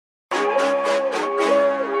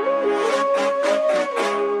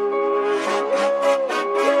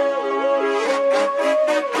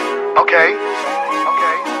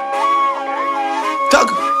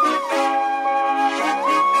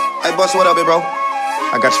Busta, what up, big bro?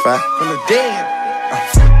 I got you 5. From the dead.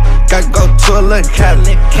 Gotta go to a little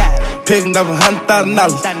Cali. Picking up $100,000.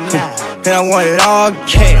 And I want it all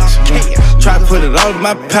cash. Try to put it all in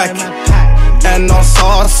my pocket. And no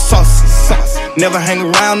sauce. Never hang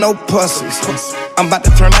around no pussies. I'm about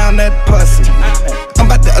to turn down that pussy. I'm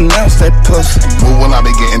about to announce that pussy. Move when I be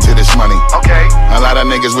getting to this money. Okay. A lot of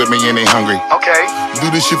niggas with me and they hungry. Okay. Do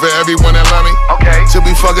this shit for everyone that love me. Okay. Till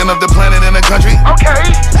we fucking up the planet and the country. Okay.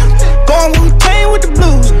 Going Wu-Tang with the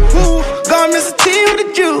blues. Going Mr. T with the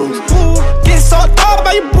Jews. Getting so thought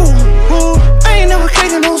by your boo. I ain't never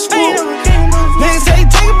kicking no swoop. Niggas say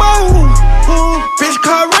take it by who? Bitch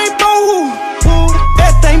car rainbow who?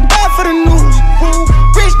 That thing bad for the news.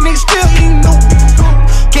 Rich niggas still eating new.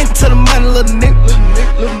 Getting to the money, little nigga.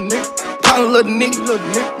 Pound little nigga.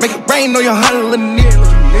 Make it rain on your honey, little nigga.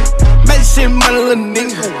 Make shit money, little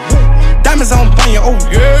nigga. Diamonds on banyo, oh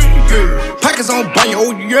yeah. Pockets on banyo,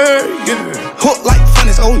 oh yeah. Hook like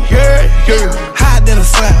funnest, oh yeah. Higher than the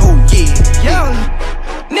sun, oh yeah.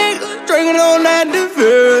 Nigga drinking on that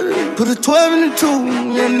diverse. Put a 12 in the 2,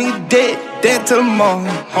 and need dead to the mall.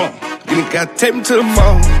 Hold on, you gotta take me to the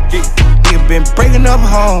mall. Nigga been breaking up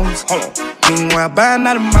homes. Hold on, meanwhile buying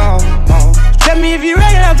out the mall. Tell me if you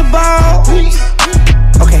ready out the ball.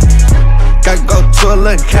 Okay, gotta go to a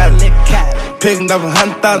little Cali. Picking up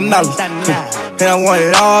 $100,000. And I want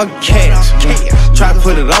it all cash. Try to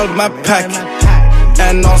put it all in my pocket.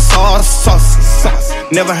 And no sauce.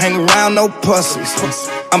 Never hang around no pussies.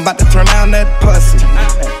 I'm about to turn down that pussy.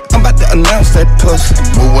 I'm about to announce that pussy.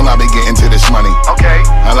 Move when I be getting to this money. Okay.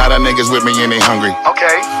 A lot of niggas with me and they hungry.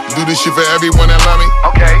 Okay. Do this shit for everyone that love me.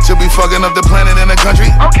 Okay. Till we fucking up the planet and the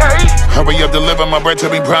country. Okay. Hurry up, deliver my bread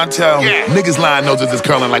to me pronto. Yeah. Niggas lying noses is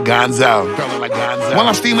curling like Gonzo. While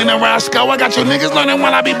I'm steaming in Roscoe, I got your niggas learning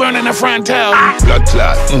while I be burning the frontal. Blood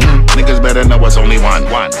clot. Niggas better know it's only one.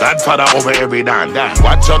 Godfather over every don.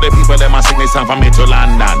 Watch all the people that my sickness time from me to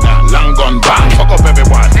London. Long gun bang, fuck up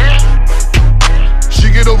everyone.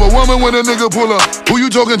 She get overwhelming when a nigga pull up. Who you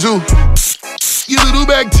talking to? You little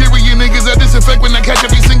bacteria niggas, I disinfect when I catch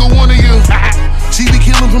every single one of you. See we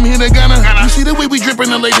killing from here to Ghana. You see the way we dripping,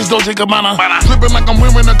 the ladies don't take a mana. Flipping like I'm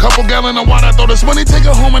wearing a couple gallon of water. Throw this money, take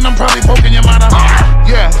it home, and I'm probably poking your mama.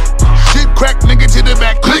 Yeah, shit crack, nigga to the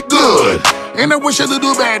back, click good. And I wish a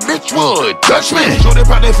little bad bitch would touch me. Show they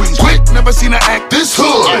probably freeze quick, never seen her act this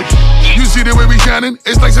hood. You see the way we shining?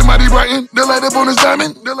 It's like somebody brighten. The light up on his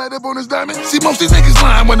diamond. See, most these niggas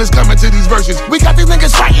lying when it's coming to these verses. We got these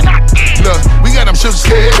niggas fighting. Look, we got them shook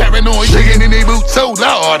scared, paranoid, shaking in their boots, so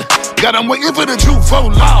loud. Got them waiting for the truth,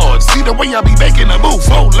 oh Lord. See the way I be making the move,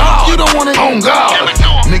 oh Lord. You don't want it, on God.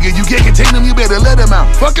 Nigga, you can't contain them, you better let them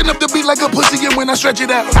out. Fucking up the beat like a pussy, and when I stretch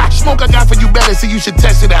it out, smoke I got for you better, so you should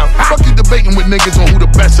test it out. Fuck you debating with niggas on who the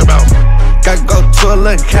best about. Gotta go to a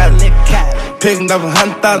little Cali. Picking up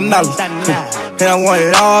 $100,000. And I want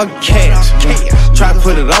it all cash. Try to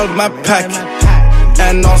put it all in my pocket.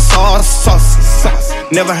 And no sauce.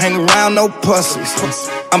 Never hang around no pussies.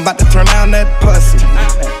 I'm about to turn down that pussy.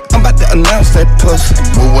 I'm about to announce that pussy.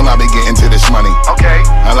 Move when I be getting to this money. Okay.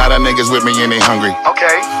 A lot of niggas with me and they hungry.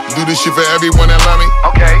 Okay. Do this shit for everyone that love me.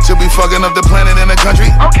 Okay. Till we fucking up the planet and the country.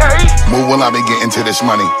 Okay. Move when I be getting to this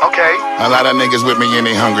money. Okay. A lot of niggas with me and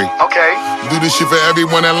they hungry. Okay. Do this shit for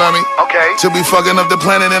everyone that love me. Okay. Till we fucking up the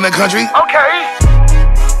planet and the country. Okay.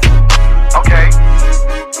 Okay.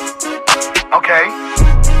 Okay.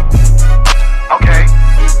 Okay.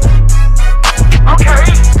 Okay.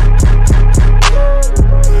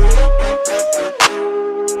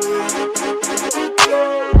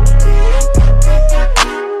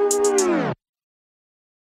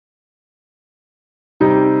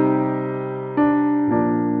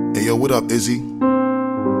 Hey yo, what up, Izzy?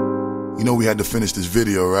 You know we had to finish this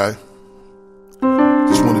video, right?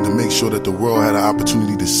 Just wanted to make sure that the world had an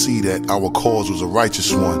opportunity to see that our cause was a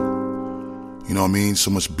righteous one. You know what I mean?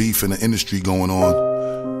 So much beef in the industry going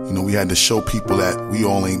on. You know, we had to show people that we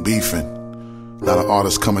all ain't beefing. A lot of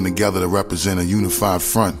artists coming together to represent a unified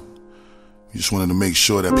front. We just wanted to make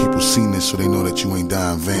sure that people seen this so they know that you ain't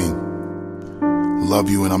dying in vain. Love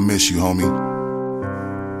you and I miss you, homie.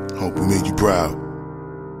 Hope we made you proud.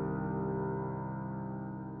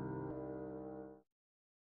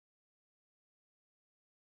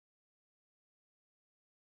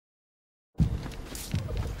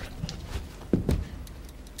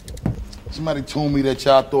 Somebody told me that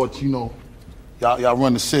y'all thought, you know, y'all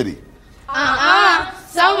run the city.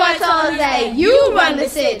 Someone told us that you run the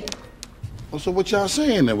city. Oh, so what y'all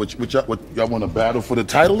saying then? What y'all want to battle for the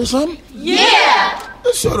title or something? Yeah!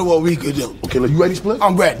 That's sort of what we could do. Okay, look, you ready, Split?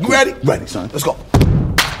 I'm ready. You ready? Ready, son. Let's go.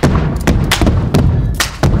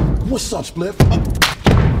 What's up, Split?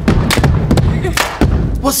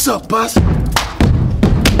 What's up, boss?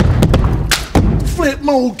 Flip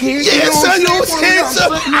mode, kid. Yeah, son, you know what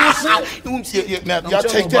I'm saying? Yeah, now, y'all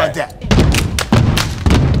take that. Touch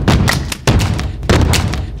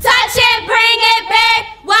it, bring it back.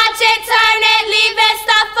 Watch it, turn it, leave it,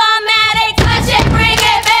 stop formatting. Touch it, bring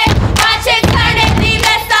it back. Watch it, turn it, leave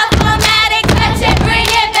it, stop formatting. Touch it, bring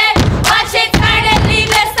it back. Watch it, turn it,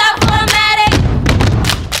 leave it, stop formatting.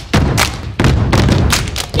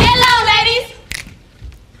 Get low, ladies.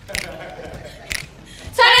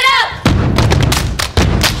 Turn it up.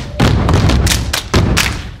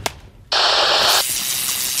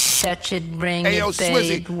 Touch it, bring Hey, yo, it,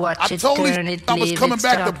 fade, Swizzy, watch I it, told you turn it, I was leave coming it,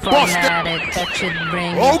 back to stop, bust format it. it. Touch it,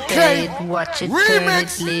 bring Okay. it, fade, watch it,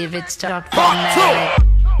 Remix. turn it, leave it, stop, Part format two.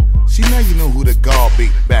 it. See, now you know who the guard be.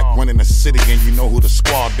 Back running the city and you know who the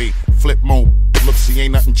squad be. Flip mode. Look, see,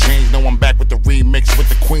 ain't nothing changed. No, I'm back with the remix with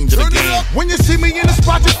the queens of the game. When you see me in the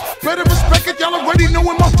spot, just better respect it. Y'all already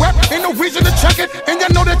knowin' my rap. Ain't no reason to check it. And y'all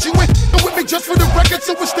know that you ain't with me just for the record.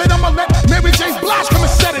 So instead, I'ma let Mary J. Blige come and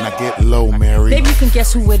set it. Now get low, Mary. Baby, you can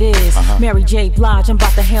guess who it is. Mary J. Blige, I'm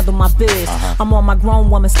about to handle my biz. I'm on my grown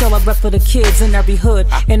woman, still a rep for the kids in every hood.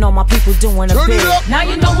 And all my people doing a bid. Now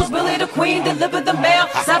you know who's really the queen, deliver the mail.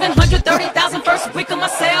 730,000 first week of my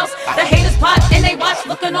sales. The haters plot and they watch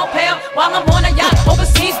looking all pale. While I'm on a yacht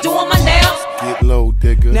overseas doing my nails. Get low,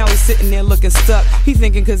 digger. Now he's sitting there looking stuck. He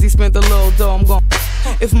thinking cause he spent a little dough, I'm gon'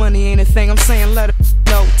 if money ain't a thing, I'm saying let her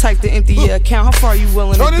know. Type the empty your account, how far you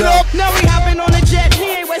willing to go? Now he hopping on a jet, he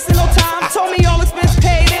ain't wasting no time. Told me all expense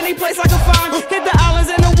paid, any place I can find. Hit the islands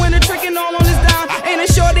in the winter, tricking all on his dime. Ain't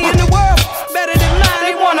a shorty in the world better than mine,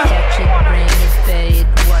 they wanna Touch it, bring it, fade,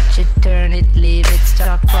 watch it, turn it, leave it,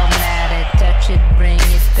 stop, format it. Touch it, bring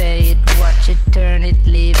it, fade, watch it, turn it,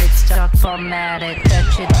 leave it, stop, format it.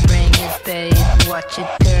 Touch it, bring it, fade, watch it,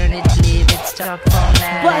 turn it, leave it, stop,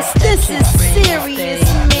 format it. But this is serious,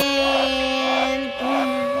 man.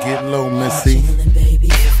 Get low, Missy.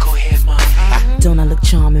 Don't I look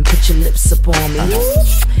charming? Put your lips up on me.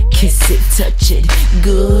 Kiss it, touch it,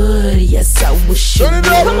 good. Yes, I wish you would.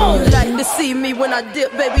 Come on, like to see me when I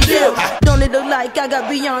dip, baby dip. Don't it look like I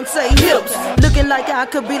got Beyonce hips? Looking like I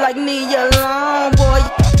could be like Nia Long, boy.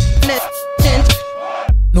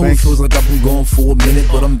 No, it feels like I've been gone for a minute,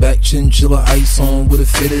 but I'm back, chinchilla ice on with a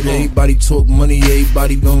fitted. Everybody talk money,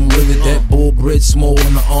 everybody gon' live it. That bull bread small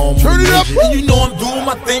in the arm. Turn it up. And you know I'm doing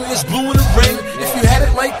my thing, it's blue in the ring. If you had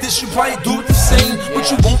it like this, you probably do it the same. But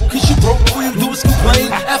you won't, cause you broke, all you do is complain.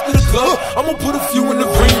 After the club, I'ma put a few in the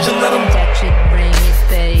range and let them Touch it, bring it,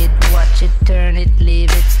 fade, watch it, turn it, leave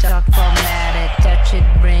it, stop, format it. Touch it,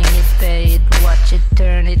 bring it, fade, watch it,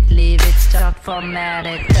 turn it, leave it, stop, format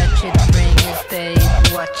it. Touch it, bring it, fade,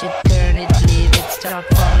 watch it, turn it, leave it, stop,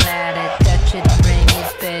 format it. Touch it, bring it,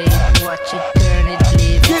 fade, watch it, turn it,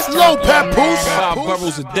 leave it, Get stop, low, format Papoose. it. 5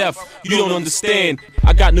 boroughs of death, you don't understand.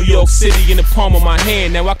 I got New York City in the palm of my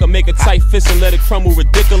hand. Now I can make a tight fist and let it crumble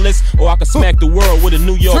ridiculous, or I can smack the world with a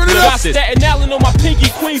New York Turn it up. Got Staten Island on my pinky,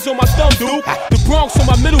 Queens on my thumb, dude. The Bronx on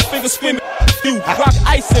my middle finger, screaming you. Rock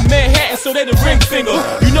ice in Manhattan, so they the ring finger.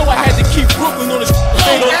 You know I had to keep Brooklyn on the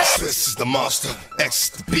finger. This is the monster, X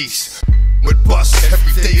the beast. With bust,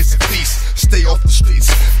 every day is a feast. Stay off the streets,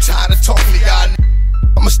 tired of talking to y'all.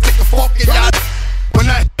 I'ma stick a fork in y'all. When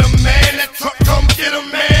I hit a man, that truck come get a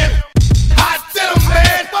man. I did a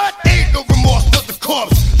man, but ain't no remorse for the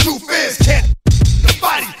corpse. Truth is, can't the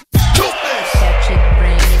body. Truth is. Touch it,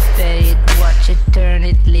 bring it, fade, watch it, turn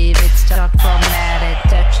it, leave it, stop, format it.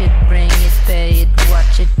 Touch it, bring it, fade,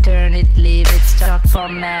 watch it, turn it, leave it, stop,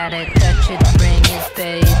 format it. Touch it, bring it,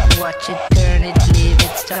 fade, watch it, turn it, leave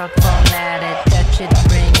it, stop, format it. Touch it,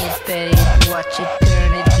 bring it, fade, watch it,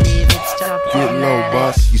 turn it, leave it, stop, Get format low, it.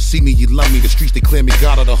 boss. You see me, you love me. The streets declare me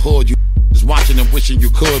God of the hood. You just watching and wishing you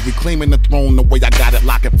could. Reclaiming the throne the way I got it,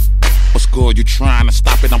 lock it. What's good? You trying to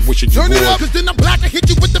stop it? I'm wishing you would. Turn it up, cause then I'm black. I hit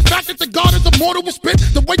you with the fact that the God is immortal with spit.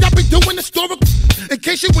 The way I be doing the story. In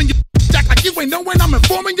case you when you act like you ain't knowing I'm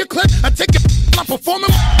informing your clip. I take it, I'm performing.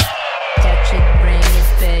 Touch it, bring it,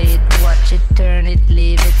 fade, watch it, turn it,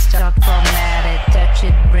 leave it, stop, format it. Touch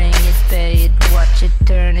it, bring it, fade, watch it,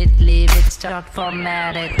 turn it, leave it, stop,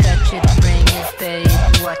 format it. Touch it, bring it, fade,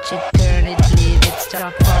 watch it, turn it, leave it,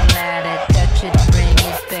 stop, format it. Touch it, bring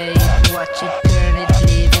it, fade, watch it, turn it,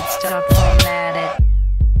 leave it, stop, format it.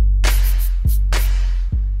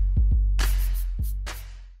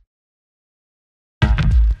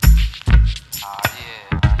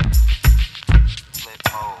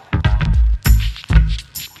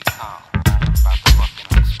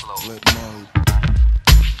 Flip mode.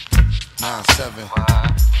 9-7.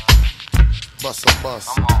 Bust a bus.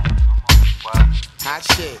 Hot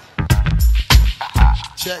shit.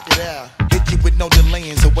 Check it out. Hit you with no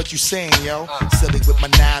delaying, so what you saying, yo? Silly with my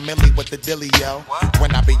 9 milli with the dilly, yo.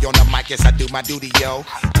 When I be on the mic, yes, I do my duty, yo.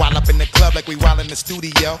 While up in the club like we while in the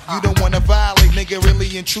studio. You don't wanna violate, nigga,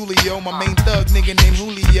 really and truly, yo. My main thug, nigga named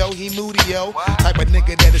Julio, he moody, yo. Type of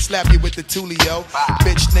nigga that'll slap you with the tulio.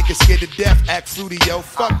 Bitch, nigga scared to death, act fruity, yo.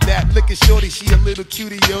 Fuck that, look at shorty, she a little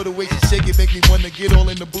cutie, yo. The way she shake it make me wanna get all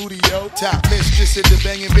in the booty, yo. Top mistress at the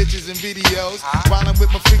banging bitches and videos. While I'm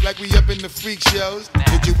with my freak like we up in the freak shows.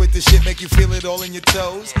 Hit you with the shit, make you feel it all in your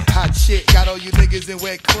toes. Hot shit, got all you niggas in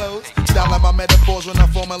wet clothes. Style like my metaphors when I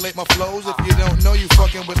formulate my flows. If you don't know, you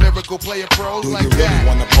fucking with lyrical player pros like that. Do you really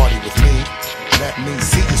wanna party with me? Let me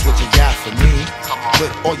see just what you got for me.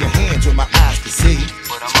 Put all your hands where my eyes can see.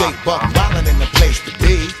 Straight buck wildin' in the place to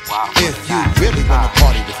be. If you really wanna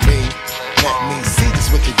party with me, let me see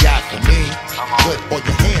just what you got for me. Put all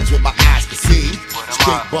your hands where my eyes can see.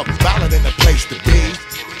 Straight buck wildin' in the place to be.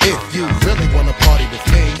 If you really wanna party with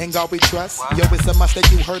me, ain't God we trust. Yo, it's a must that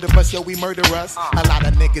you heard of us, yo, we murder us. A lot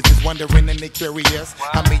of niggas is wondering and they curious.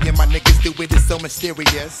 How me and my niggas do it is so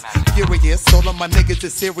mysterious. Furious, all of my niggas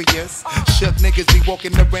is serious. Shook niggas be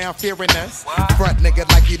walking around fearing us. Front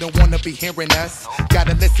nigga like you don't wanna be hearing us.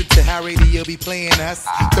 Gotta listen to how radio be playing us.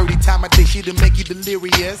 30 times a day shit'll make you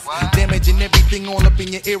delirious. Damaging everything all up in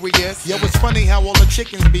your areas. Yo, it's funny how all the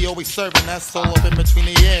chickens be always serving us. All up in between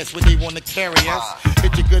the ass when they wanna carry us.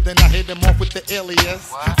 Hit you good, then I hit them off with the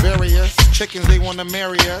alias. Various chickens, they wanna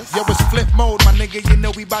marry us. Yo, it's flip mode, my nigga, you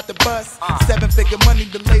know we bout to bust. 7-figure money,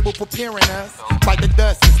 the label preparing us. Bite the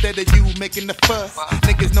dust instead of you making the fuss.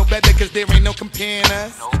 Niggas know better cause there ain't no comparing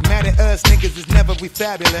us. Mad at us, niggas is never we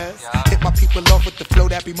fabulous. Hit my people off with the flow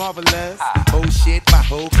that be marvelous. Oh shit, my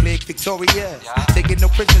whole clique victorious. Taking no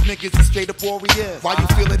prisoners, niggas is straight up warriors. Why you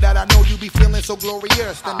feeling that? I know you be feeling so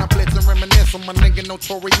glorious. Then I blitz and reminisce on my nigga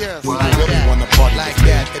notorious. Do you really wanna party like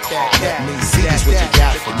that? Let me see just what you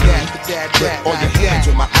got for me. Put all your hands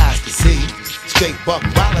where my eyes can see. Straight buck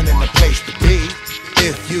wildin' in the place to be.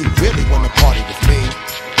 If you really wanna party with me,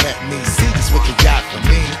 let me see just what you got for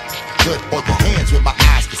me. Put all your hands where my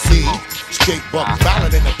eyes can see. Straight buck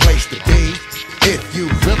wildin' in the place to be. If you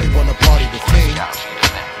really wanna party with me.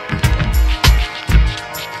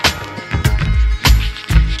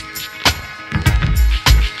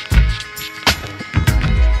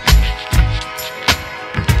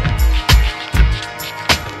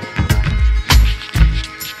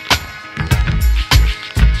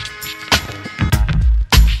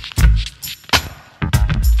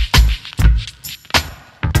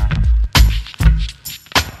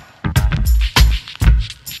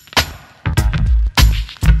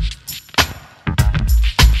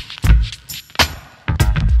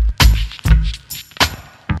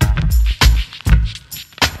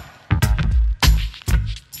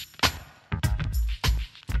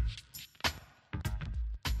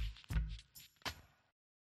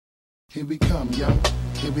 Here we come, yo.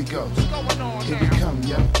 Here we go. What's going on Here now? We come,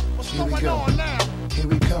 yo. What's Here going we go. On now? Here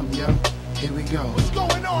we come, yo. Here we go. What's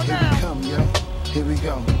going on Here now? We come, yo. Here we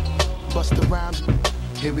go. Busta Rhymes.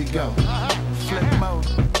 Here we go. Flip mode.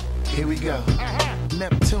 Here we go.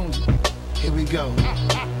 Neptunes. Here we go.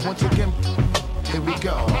 Once again. Here we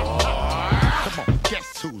go. Come on,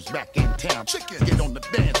 guess who's back in town? Chickens, get on the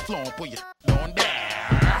dance floor and put your on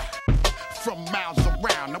down. From miles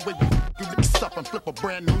around, now we mix up and flip a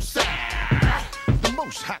brand new sound. The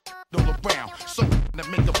most hot all around, so that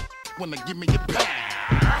make a wanna give me a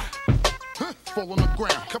pound. Fall on the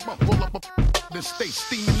ground, come on, roll up a then stay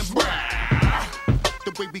steaming the brown.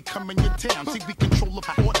 The way we come in your town, see we control the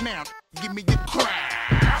fort now. Give me your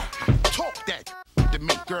crowd. Talk that to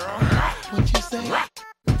me, girl. What you say?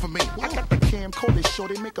 For me, I got the camcorder, show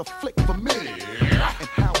they make a flick for me, and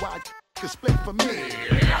how I can split for me.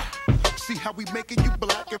 See how we making you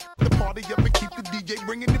black and the party up and keep the DJ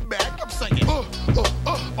bringing it back. I'm saying, all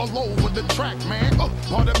over the track, man.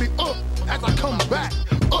 Pardon me, as I come back.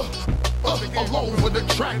 All over the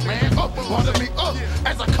track, man. Pardon me,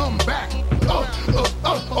 as I come back.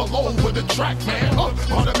 All over the track, man.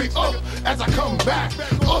 Pardon me, as I come back.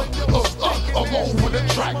 All over the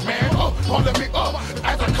track, man. Pardon me,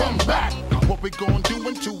 as I come back. What we gonna do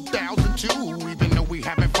in 2002, even though we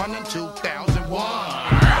having fun in 2001.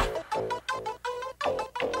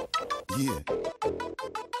 Yeah.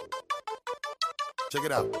 Check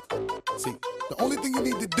it out. See, the only thing you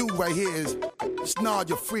need to do right here is just nod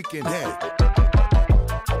your freaking head.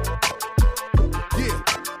 Yeah.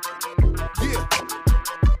 Yeah.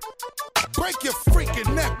 Break your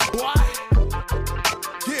freaking neck, boy.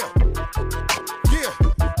 Yeah. Yeah.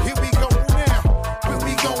 Here we go now. Where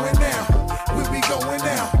we going now? Where we going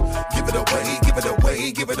now? Give it away, give it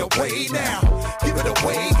away, give it away now. Give it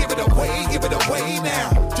away, give it away, give it away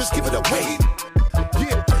now. Just give give it away.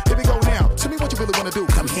 Yeah, here we go now. Tell me what you really wanna do.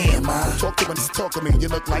 Come here, ma. Talk to me, talk to me. You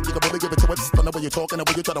look like you can really give it to us. From the way you're talking, the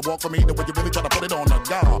way you try to walk for me, the way you really try to put it on the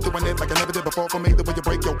guard. Doing it like I never did before for me. The way you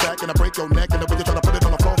break your back and I break your neck, and the way you try to put it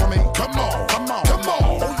on the floor for me. Come on, come on, come on.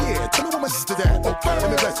 Oh yeah, tell me what my sister that. Okay, let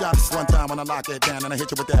me bless y'all this one time when I lock it down and I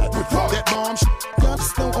hit you with that. That bomb shit. Y'all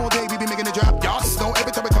just know all day we be making it drop. Y'all just know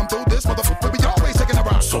every time we come through this motherfucker, we be always taking a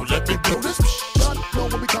rock. So let me do this. Y'all know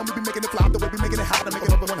when we come, we be making it flop. The way we making it hot, to make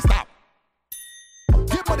it up, we wanna stop.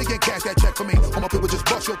 Get money and cash that check for me. All my people just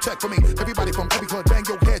bust your check for me. Everybody from every club, bang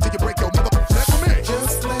your head till you break your motherfucking neck for me.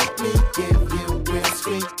 Just let me give you real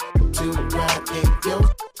sweet to ride in your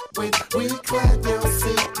with. We clap your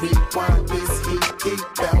seat, rewind this heat, keep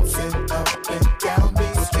bouncing up and down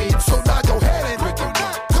these streets. So nod your head and break your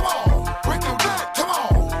neck. Come on, break your neck. Come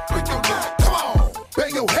on, break your neck. Come on,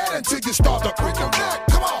 bang your head until you start to break your neck.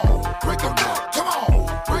 Come on, break your neck. Come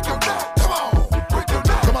on, break your neck. Come on, break your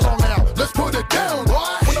neck. Come along now, let's put it down.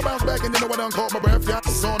 When I bounce back and you know I done caught my breath, y'all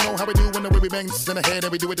just don't know how we do when the way we bang this in the head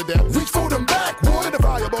and we do it to death. Reach for them back, wood in the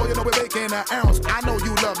fire, boy, you know we're making an ounce. I know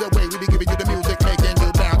you love the way we be giving you the music, making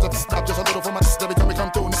you bounce. Stop just a little for my sister every time we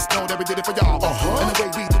come through and know that we did it for y'all. And the way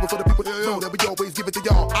we do it for the people that know that we always give it to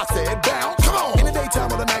y'all. I said bounce, come on. In the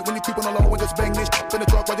daytime or the night when you keep on the low and just bang this in the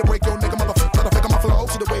truck while you break your nigga motherfucker, try to fake on my flow.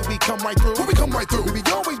 See the way we come right through, when we come right through, we be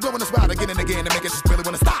always blowing the spot again and again to make us really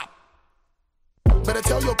wanna stop. Better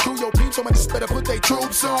tell your crew, your peeps, so much better put they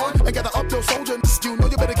troops on. And gather up your soldiers, you know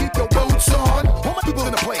you better keep your boots on. All my people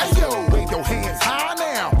in the place, hey, yo, wave your hands high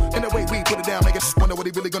now. And the way we put it down, make us wonder what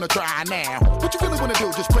he really gonna try now. What you really wanna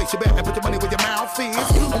do, just place your bet and put your money where your mouth is.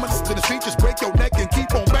 On my to the street, just break your neck and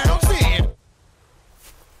keep on bouncing.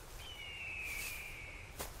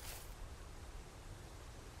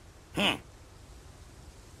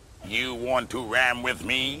 You want to ram with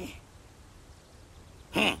me?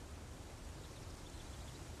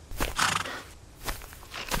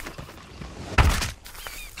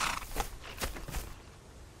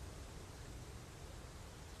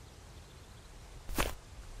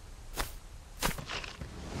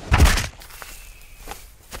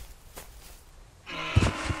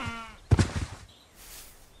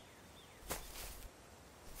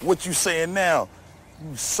 What you saying now,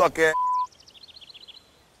 you suck ass?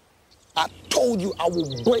 I told you I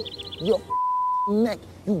will break your neck,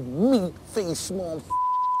 you mean face small.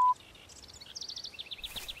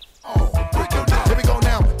 Here we go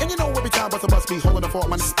now, and you know every time Busta must be holding the fort,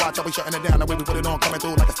 my spot, y'all be shutting it down. The way we put it on, coming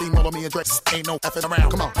through like a steamroller, me and Drake, ain't no effing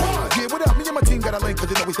around. Come on, yeah, what up? Me and my team got a link, cause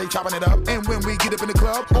you know we stay chopping it up. And when we get up in the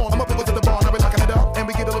club, all my people to the bar, now we locking it up. And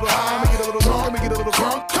we get a little high, and we get a little drunk, and we get a little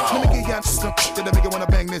drunk. Let me get y'all some shit that make you wanna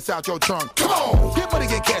bang this out your trunk. Come on, get money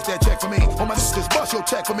and cash that check for me. All my sisters bust your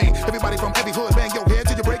check for me. Everybody from every hood, bang your head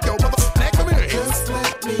till you break your motherfucking neck for me. Just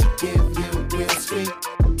let me give you real sweet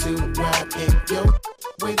to ride in your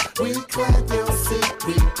with. We clap your seat,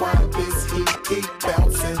 rewind this heat, keep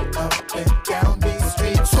bouncing up and down these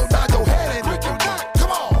streets. So nod your head and break your neck.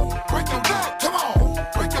 Come on, break your neck. Come on,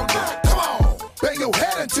 break your neck. Come on, bang your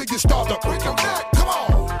head until you start to break your neck. Come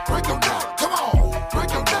on, break your neck. Come on,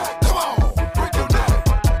 break your neck. Come on, break your neck.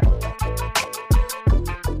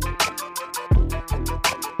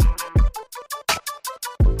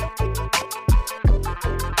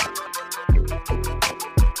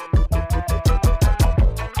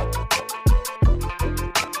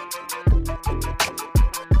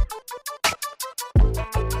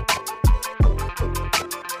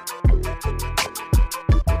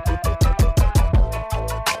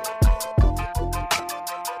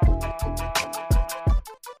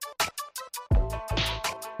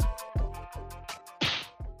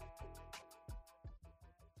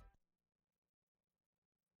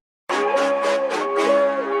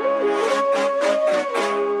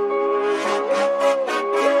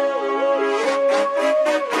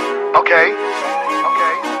 Okay.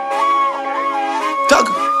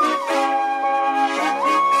 Tugger.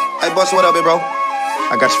 Hey, Busta, what up, big bro?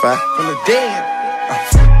 I got you fine. From the dead.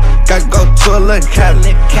 Gotta go to a little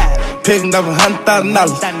Cali. Picking up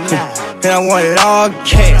 $100,000. And I want it all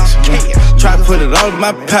cash. Try to put it all in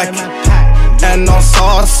my pocket. And on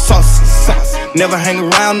sauce. Never hang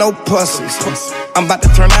around no pussies. I'm about to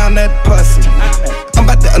turn down that pussy. I'm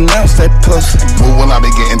about to announce that pussy. Move when I be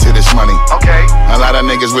getting to this money. Okay, A lot of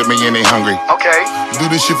niggas with me and they hungry. okay, Do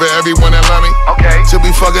this shit for everyone that love me. okay, Should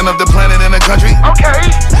be fucking up the planet and the country. okay.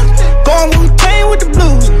 Going Wu-Tang with the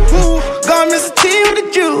blues. Going Mr. T with the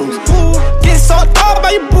Jews. Get so thought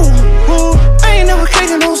by your boo. I ain't never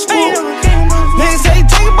caking no spoon. Niggas say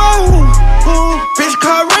take it by who? Bitch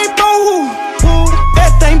called rainbow.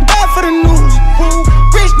 That thing bad for the news.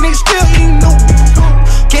 Rich niggas still eating new.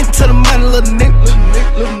 Get to the money, little nigga.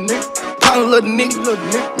 little nigga.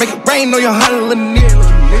 Make it rain on your honey, little nigga.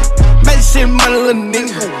 Make shit money, little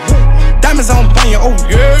nigga. Diamonds on banya, oh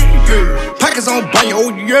yeah, yeah. Pockets on banya, oh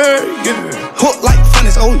yeah, yeah. Hook like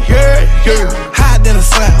funnies, oh yeah, yeah. Higher than the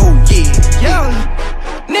sun, oh yeah, yeah.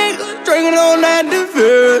 Nigga drinking on that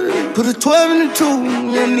develop. Put a 12 in the 2,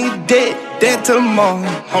 you need dead till tomorrow.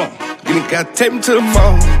 Hold on, you gotta take me to the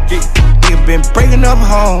mall. Yeah. Nigga been breaking up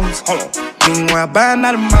homes. Hold on, meanwhile buying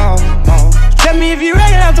out the mall. Tell me if you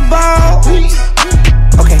ready out the ball.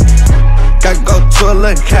 Okay, gotta go to a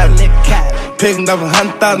little Cali. Picking up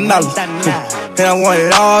 $100,000. And I want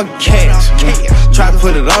it all cash. Try to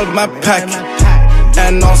put it all in my pocket.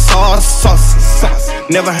 And on sauce.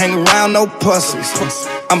 Never hang around no pussies.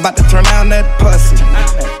 I'm about to turn down that pussy.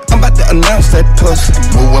 I'm about to announce that pussy.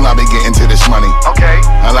 Move when I be getting to this money. Okay.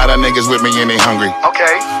 A lot of niggas with me and they hungry.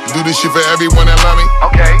 Okay. Do this shit for everyone that love me.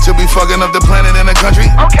 Okay. Till we fucking up the planet and the country.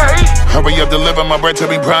 Okay. Hurry up, deliver my bread to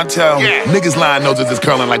me pronto. Yeah. Niggas lying noses is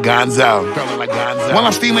curling like Gonzo. While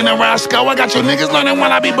I'm steaming in Roscoe, I got your niggas learning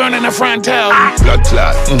while I be burning the frontal. Blood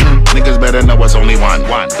clot. Niggas better know it's only one.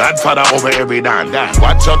 Godfather over every don.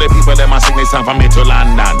 Watch all the people that my sickness time from me to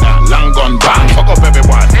London. Long gone bang, fuck up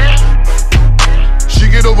everyone. She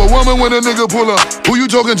get overwhelming when a nigga pull up. Who you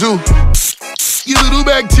talking to? You little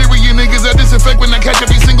bacteria niggas I disinfect when I catch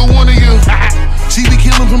every single one of you. She be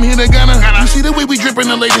killing from here to Ghana. You see the way we drippin',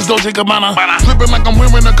 the ladies don't take a mana. Drippin' like I'm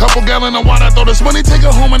wearing a couple gallon of water. Throw this money, take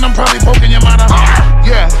her home, and I'm probably poking your mother.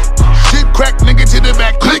 Yeah, shit crack, nigga to the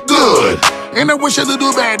back, click good. And I wish a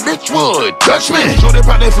little bad bitch would touch me. Show they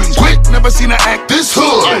probably freeze quick, never seen her act this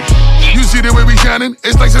hood. You see the way we shining?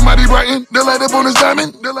 It's like somebody brighten. The light up on his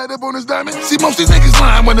diamond, the light up on his diamond. See, most these niggas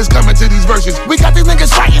lying when it's coming to these verses. We got these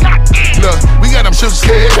niggas fighting. Look, we got them shook,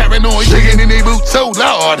 scared, paranoid, shaking in they boots, so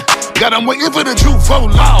Lord. Got them waiting for the truth,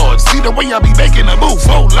 oh Lord. See the way I be baking the booth,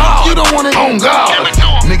 oh Lord. You don't want it, on God.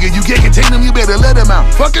 Nigga, you can't contain them, you better let them out.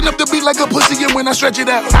 Fucking up the beat like a pussy, and when I stretch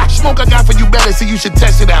it out, smoke I got for you better, so you should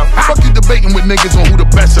test it out. Fuck you debating with niggas on who the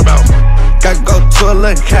best about. Gotta go to a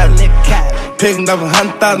little Cali. Picking up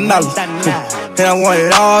 $100,000. And I want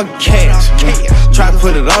it all cash. Try to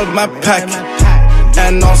put it all in my pocket.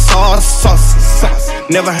 And on sauce.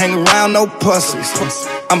 Never hang around no pussies.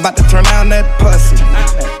 I'm about to turn down that pussy.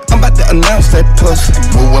 I'm about to announce that pussy.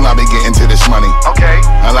 Move when I be getting to this money. Okay.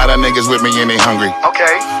 A lot of niggas with me and they hungry.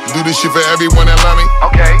 Okay. Do this shit for everyone that love me.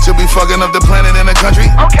 Okay. Till we fucking up the planet and the country.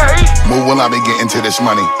 Okay. Move when I be getting to this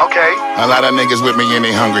money. Okay. A lot of niggas with me and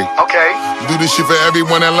they hungry. Okay. Do this shit for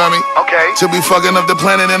everyone that love me. Okay. Till we fucking up the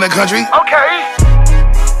planet and the country. Okay.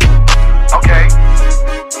 Okay.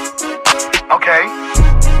 Okay.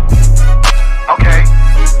 Okay. Okay.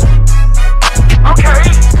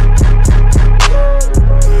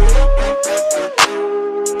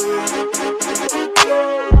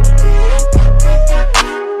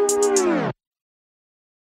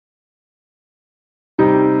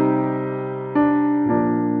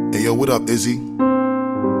 Hey yo, what up, Izzy?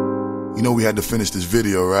 You know we had to finish this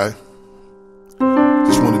video, right?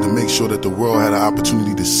 Just wanted to make sure that the world had an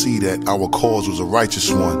opportunity to see that our cause was a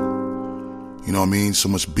righteous one. You know what I mean? So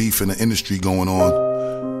much beef in the industry going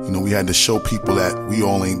on. You know, we had to show people that we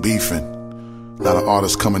all ain't beefing. A lot of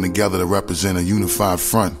artists coming together to represent a unified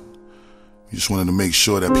front. We just wanted to make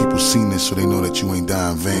sure that people seen this so they know that you ain't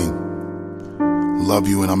dying in vain. Love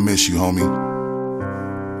you and I miss you, homie.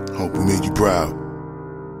 Hope we made you proud.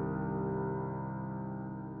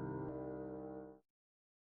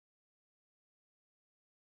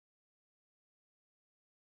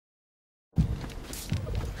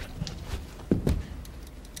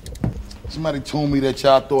 Somebody told me that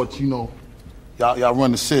y'all thought, you know, y'all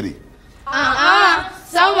run the city.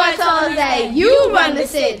 Someone told us that you run the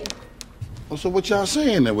city. Oh, so what y'all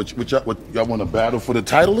saying then? What y'all want to battle for the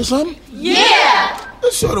title or something? Yeah!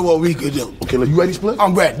 That's sort of what we could do. Okay, look, you ready, Split?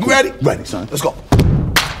 I'm ready. You ready? Ready, son. Let's go.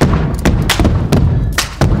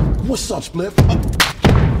 What's up, Split?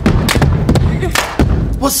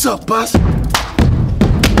 What's up, boss?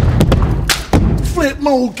 Flip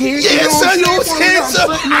mode, kid. Yeah, son, you know what's hands up.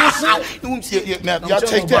 Yeah, now, y'all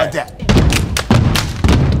take that. Touch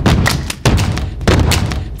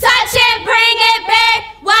it, bring it back.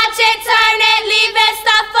 Watch it, turn it, leave it,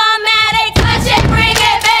 stuff formatted. Touch it, bring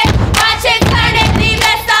it back. Watch it, turn it, leave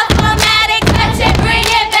it, stuff formatted. Touch it, bring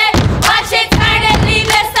it back. Watch it, turn it,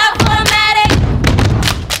 leave it, stuff formatted.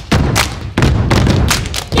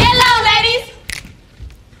 Get low, ladies.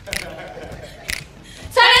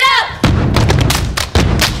 Turn it up.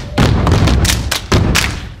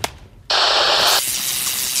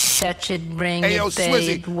 Touch it, bring Hey, yo, it, pay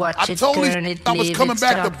Swizzy, it, watch I it, told you turn it, I was leave coming it,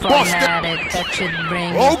 back stop to bust it. formatted. Touch it,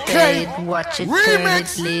 bring Okay. it, pay it, watch it, Remix. turn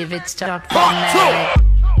it, leave it, stop Part formatted. two.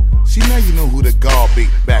 See, now you know beat.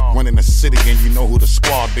 Back running the city and you know who the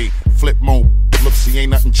squad be. Flip mode. Look, see, ain't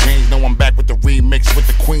nothing changed. No, I'm back with the remix with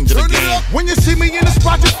the queens of the game. When you see me in the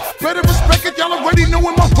spot, you better respect it. Y'all already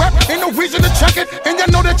knowin' my rap. Ain't no reason to check it. And y'all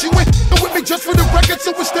know that you ain't with me just for the record.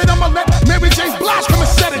 So instead, I'ma let Mary J. Blige come and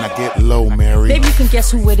set it. And I get low, Mary. Baby, you can guess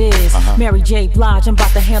who it is. Mary J. Blige, I'm about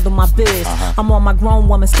to handle my biz. I'm on my grown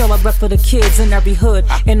woman, still a rep for the kids in every hood.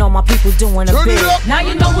 And all my people doing a bid. Now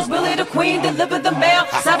you know who's really the queen, deliver the mail.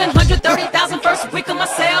 730,000 first week of my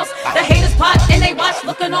sales. The haters pot and they watch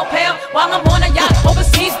looking all pale. While I'm on a yacht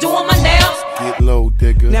overseas doing my nails. Get low,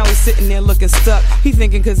 digger. Now he's sitting there looking stuck. He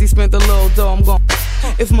thinking cause he spent a little dough, I'm gon'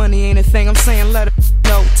 if money ain't a thing, I'm saying let her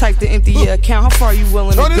know. Type the empty account, how far you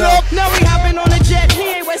willing to go? Now we hopping on the jet,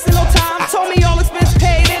 he ain't wasting no time. Told me all expense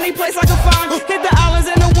paid, any place I can find. Hit the islands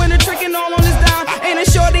in the winter, tricking all on his dime. Ain't a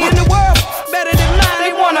shorty in the world better than mine.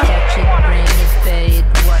 They wanna touch it, bring it, pay it,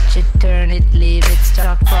 watch it, turn it, leave it,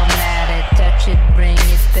 stop, format it. Touch it, bring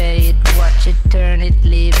it, pay it, watch it, turn it,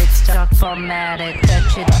 leave it, stop, format it.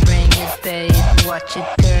 Touch it, bring it, pay it, watch it,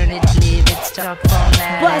 turn it, leave it, stop,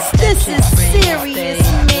 format it. But this is serious,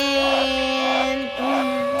 man.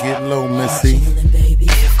 Get low, Missy.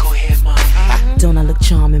 Don't I look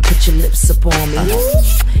charming? Put your lips up on me.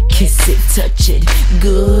 Kiss it, touch it,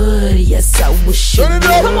 good. Yes, I wish you would.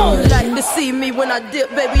 Come on, like to see me when I dip,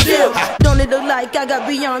 baby dip. Don't it look like I got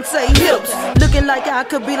Beyonce hips? Looking like I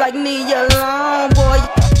could be like Nia Long, boy.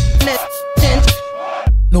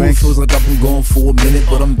 No, it feels like I've been gone for a minute,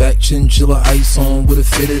 but I'm back, chinchilla ice on with a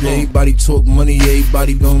fitted. Everybody talk money,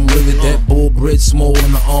 everybody gon' live it. That bull bread small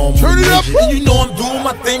in the arm. Turn it up. And you know I'm doing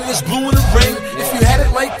my thing, it's blue in the ring. If you had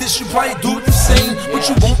it like this, you probably do it the same. But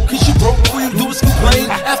you won't, cause you broke, all you do is complain.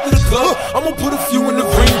 After the club, I'ma put a few in the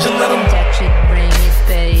range and let them touch it, bring it,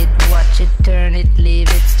 pay it, watch it, turn it, leave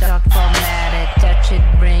it, stop, format it. Touch it,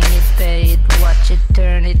 bring it, pay it, watch it,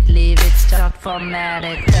 turn it, leave it, stop, format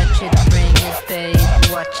it. Touch it, bring it, pay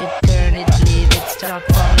it, watch it, turn it, leave it, stop,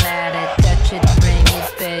 format it. Touch it, bring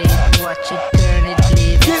it, pay it, watch it, turn it,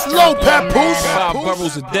 leave it, get low, Papoose. 5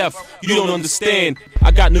 boroughs of death, you don't understand.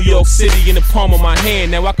 I got New York City in the palm of my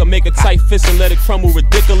hand. Now I can make a tight fist and let it crumble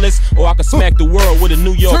ridiculous, or I can smack the world with a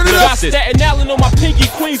New York Got Staten Island on my pinky,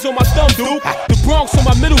 Queens on my thumb, dude. The Bronx on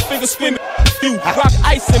my middle finger, screaming you. Rock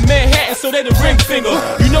ice in Manhattan, so they the ring finger.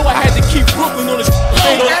 You know I had to keep Brooklyn on the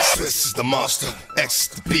finger. This is the monster, X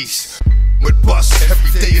the beast. With Bust,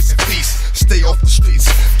 every day is a feast. Stay off the streets,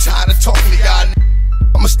 tired of talking to y'all.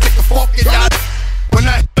 I'ma stick a fork in y'all. When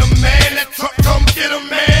I hit a man, that truck come get a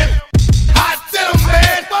man. I did a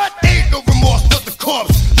man, but ain't no remorse for the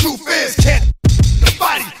corpse. Truth is, can't the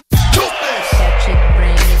body. Toothless. Touch it,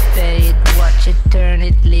 bring it, pay it, watch it, turn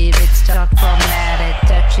it, leave it, stop, format it.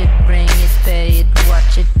 Touch it, bring it, pay it,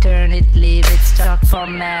 watch it, turn it, leave it, stop,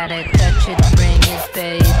 format it. Touch it, bring it,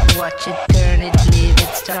 pay it, watch it, turn it, leave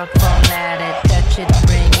it, stop, format it. Touch it,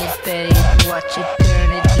 bring it, pay it, watch it,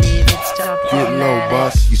 turn it, leave it, stop, get format low, it.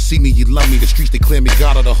 boss. You see me, you love me. The streets declare me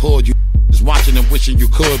God of the hood. You just watching and wishing you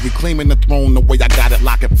could. Reclaiming the throne the way I got it,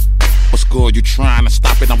 lock it. What's good? You trying to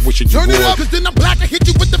stop it? I'm wishing you would. Turn it up, cause then I'm black. I hit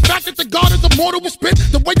you with the fact that the God is immortal with spit.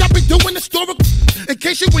 The way I be doing the story. In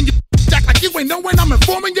case you when you act like you ain't know when I'm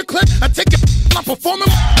informing your clip. I take it, I'm performing.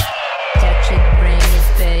 Touch it, bring it,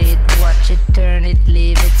 pay it, watch it, turn it,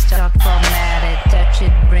 leave it, stop, format it. Touch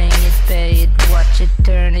it, bring it, pay it, watch it,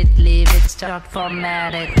 turn it, leave it, stop,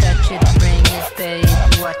 format it. Touch it, bring it, pay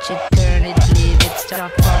it, watch it, turn it, leave it,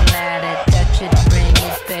 stop, format it. Touch it, bring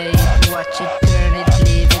it, pay it, watch it, turn it,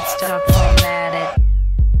 leave it, stop, format it.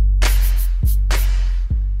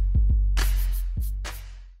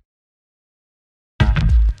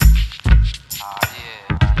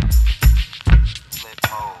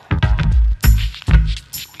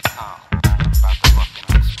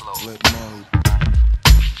 Flip mode.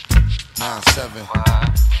 9-7.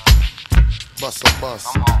 Bust a bus.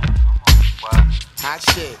 Hot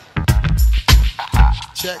shit.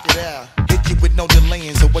 Check it out. Hit you with no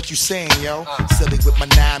delayings of what you saying, yo. Silly with my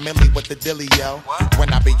 9 milli with the dilly, yo.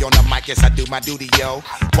 When I be on the mic, yes, I do my duty, yo.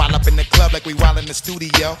 While up in the club like we while in the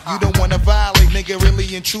studio. You don't wanna violate, nigga,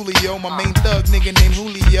 really and truly, yo. My main thug, nigga named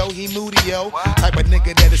Julio, he moody, yo. Type of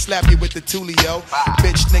nigga that'll slap you with the tulio.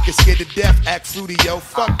 Bitch, nigga scared to death, act fruity, yo.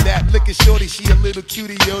 Fuck that, look at shorty, she a little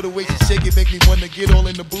cutie, yo. The way she shake it make me wanna get all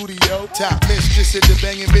in the booty, yo. Top mistress at the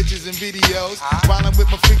banging bitches and videos. While I'm with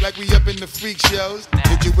my freak like we up in the freak shows.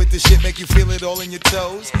 Hit you with the shit, make you feel it all in your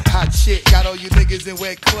toes. Hot shit, got all you niggas in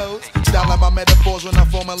wet clothes. Style like my metaphors when I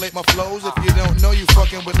formulate my flows. If you don't know, you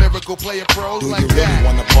fucking with lyrical player pros. Do like you really that.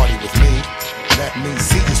 Wanna party with me? Let me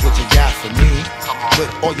see just what you got for me.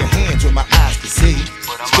 Put all your hands where my eyes can see.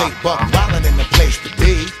 Straight buck wildin' in the place to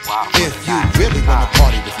be. If you really wanna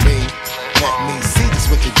party with me, let me see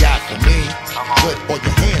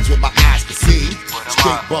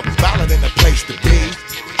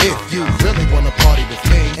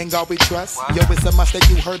God we trust. Yo, it's a must that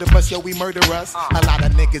you heard of us, yo, we murder us. A lot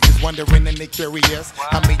of niggas is wondering and they curious.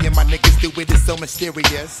 How me and my niggas do it is so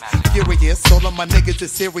mysterious. Furious, all of my niggas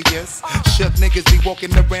is serious. Shook niggas be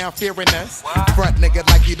walking around fearing us. Front nigga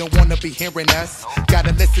like you don't wanna be hearing us.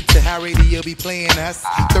 Gotta listen to how radio be playing us.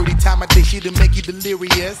 30 times a day she to make you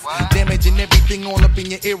delirious. Damaging everything all up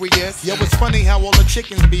in your areas. Yo, it's funny how all the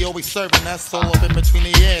chickens be always serving us. All up in between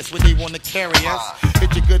the ass when they wanna carry us.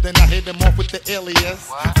 Hit you good then I hit them off with the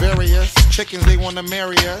alias. Various chickens they wanna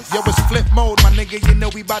marry us. Yo, it's flip mode, my nigga, you know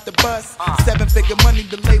we bout to bust. 7-figure money,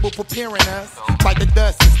 the label preparing us. Bite the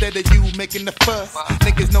dust instead of you making the fuss.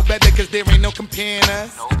 Niggas know better cause there ain't no comparing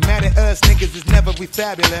us. Mad at us, niggas is never we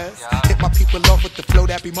fabulous. Hit my people off with the flow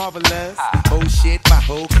that be marvelous. Oh shit, my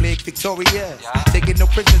whole clique victorious. Taking no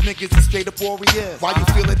prisoners, niggas is straight up warriors. Why you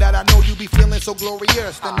feeling that? I know you be feeling so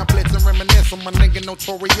glorious. Then I blitz and reminisce on my nigga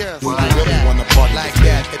notorious. Do you really wanna party like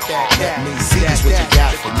that? Let me see just what you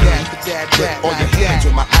got for me. Put all your hands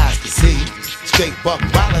where my eyes can see. Straight buck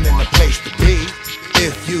wildin' in the place to be.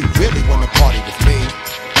 If you really wanna party with me,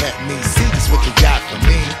 let me see just what you got for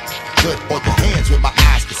me. Put all your hands where my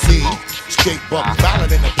eyes can see. Straight buck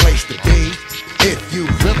wildin' in the place to be. If you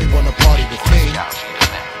really wanna party with me.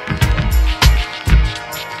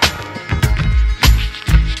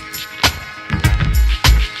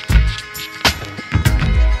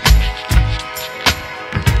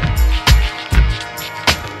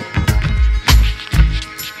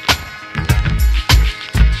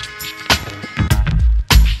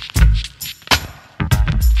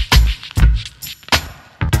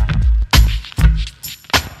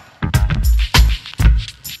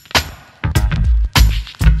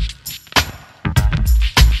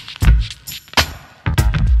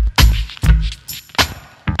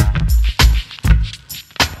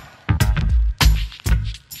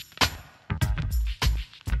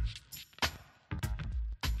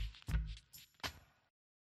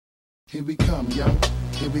 Here we come, yo.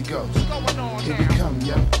 Here we go. Here we come,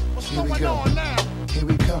 yo. Here we go. Here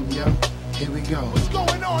we come, yo. Here we go. What's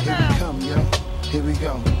going on now? Here we come, yo. Here we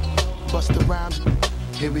go. Busta Rhymes.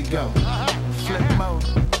 Here we go. Flip mode.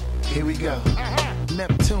 Here we go.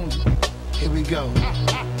 Neptune. Here we go.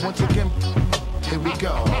 Once again. Here we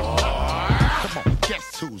go. Come on,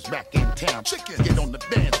 guess who's back in town? Chickens, get on the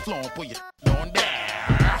dance floor and put your on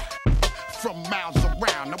down. From miles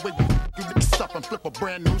around, now we mix up and flip a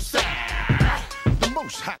brand new sound. The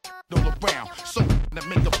most hot all around, so that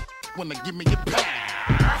make a wanna give me a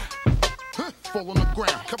pound. Fall on the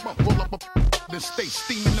ground, come on, roll up a then stay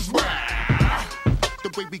steaming the brown. The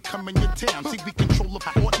way we come in your town, see we control the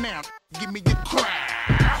fort now. Give me your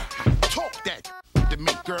crown. Talk that to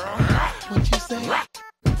me, girl. What you say?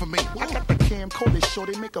 For me, I got the camcorder, show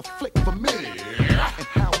they make a flick for me, and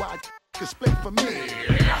how I can split for me.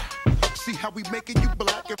 See how we making you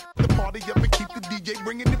black and the party up and keep the DJ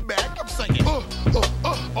bringing it back. I'm singing all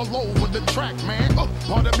over the track, man.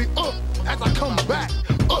 Pardon me, as I come back.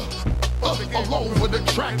 All over the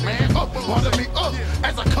track, man. Pardon me,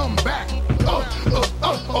 as I come back.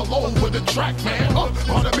 All over the track, man.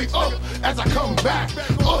 Pardon me, as I come back.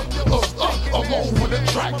 All over the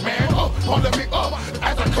track, man. Pardon me,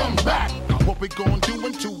 as I come back. What we gonna do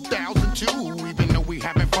in 2002, even though we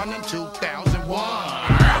having fun in 2001.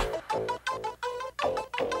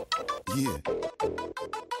 Yeah.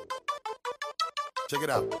 Check it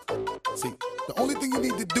out. See, the only thing you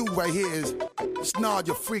need to do right here is just nod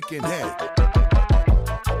your freaking head.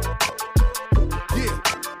 Yeah.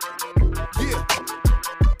 Yeah.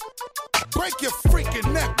 Break your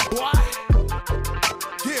freaking neck, boy.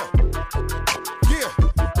 Yeah. Yeah.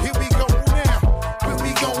 Here we go now. Where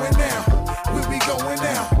we going now? Where we going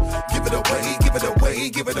now? Give it away, give it away,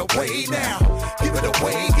 give it away now. Give it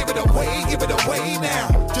away, give it away, give it away now.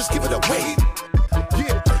 Just give it away.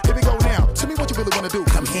 Yeah, here we go now. Tell me what you really wanna do.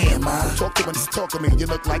 Come here, man. Talk to me, talk to me. You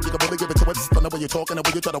look like you can really give it to us. The way you're talking, the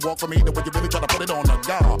way you try to walk for me, the way you really try to put it on the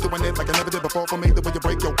guard. Doing it like I never did before for me. The way you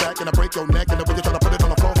break your back and I break your neck, and the way you try to put it on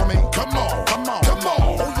the floor for me. Come on, come on, come on.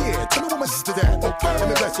 Oh yeah, tell me what my sister that. Okay, let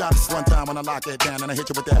me bless y'all this one time when I lock it down and I hit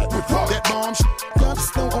you with that. That bomb y'all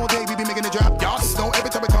just know all day we be making it drop. Y'all just know every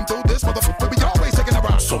time we come through this motherfucker, we always taking a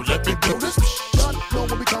rock. So let me do this. Y'all know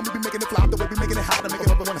when we come, we be making it flop. The way we making it hot, and make it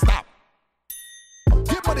up and wanna stop.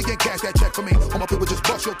 Get money and cash that check for me. All my people just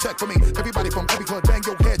bust your check for me. Everybody from every club, bang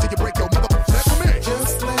your head till you break your motherfucker neck for me.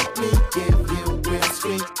 Just let me give you real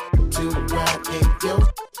street to ride in your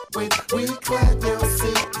with we clap your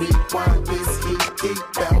seat. Rewind this heat, keep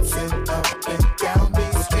bouncing up and down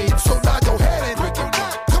these streets. So nod your head and break your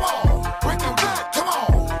neck. Come on, break your neck. Come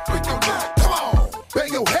on, break your neck. Come on,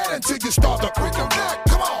 bang your head until you start to break your neck.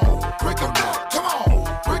 Come on, break your neck. Come on,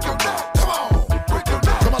 break your neck. Come on, break your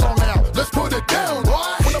neck. Come on.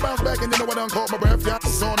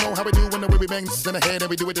 bang this in the head and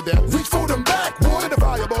we do it to death. Reach for them backwood in the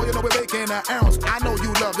fire, boy, you know we're making an ounce. I know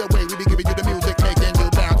you love the way we be giving you the music, making you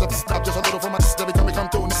bounce. Stop just a little for my sister every time we come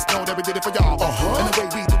through and know that we did it for y'all. And the way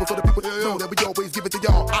we do it for the people that know that we always give it to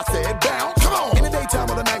y'all. I said bounce, come on. In the daytime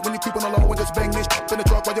or the night when you keep on the low and just bang this in the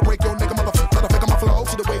truck while you break your nigga motherfucker on my flow.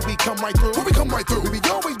 See the way we come right through. When we come right through, we be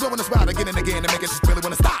always blowing the spot again and again to make it really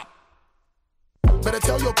wanna stop. Better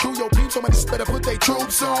tell your crew, your peeps, so much better put they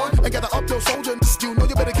troops on. And gather up your soldiers, you know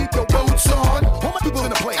you better keep your boots on. All my people in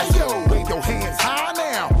the place, hey, yo, wave your hands high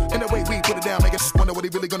now. And the way we put it down, make us wonder what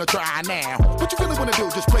he really gonna try now. What you really wanna do,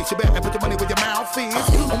 just place your bet and put your money where your mouth is.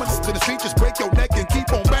 On my to the street, just break your neck and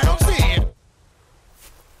keep on bouncing.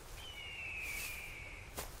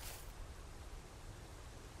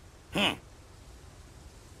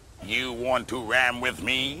 You want to ram with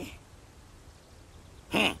me?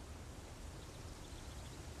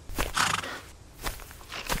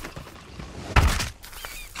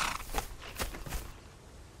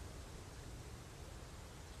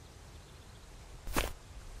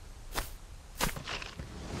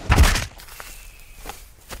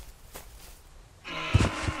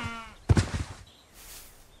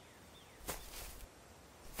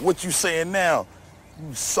 What you saying now,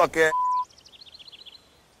 you suck ass?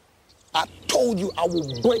 I told you I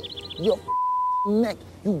will break your neck,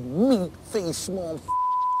 you meat-faced small.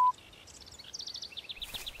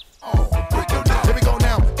 Here we go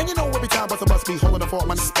now. And you know every time Busta must be holding the fort,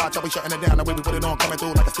 my spot, y'all be shutting it down. The way we put it on, coming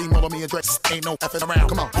through like a steamroller, me and Drake. Ain't no effing around.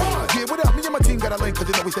 Come on. Yeah, what up? Me and my team got a link, cause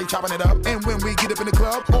you know we stay chopping it up. And when we get up in the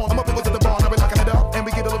club, all my people to the bar, now we locking it up. And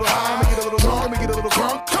we get a little high, and we get a little drunk, and we get a little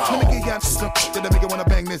drunk. Let me get y'all some shit that make you wanna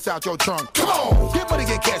bang this out your trunk. Come on. Get money,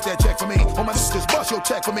 get cash, that check for me. All my sisters, bust your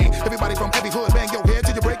check for me. Everybody from every hood, bang your head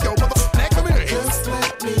till you break your mother neck for me. Just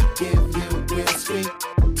let me give you real street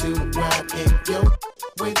to ride in your.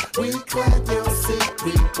 We clap your city.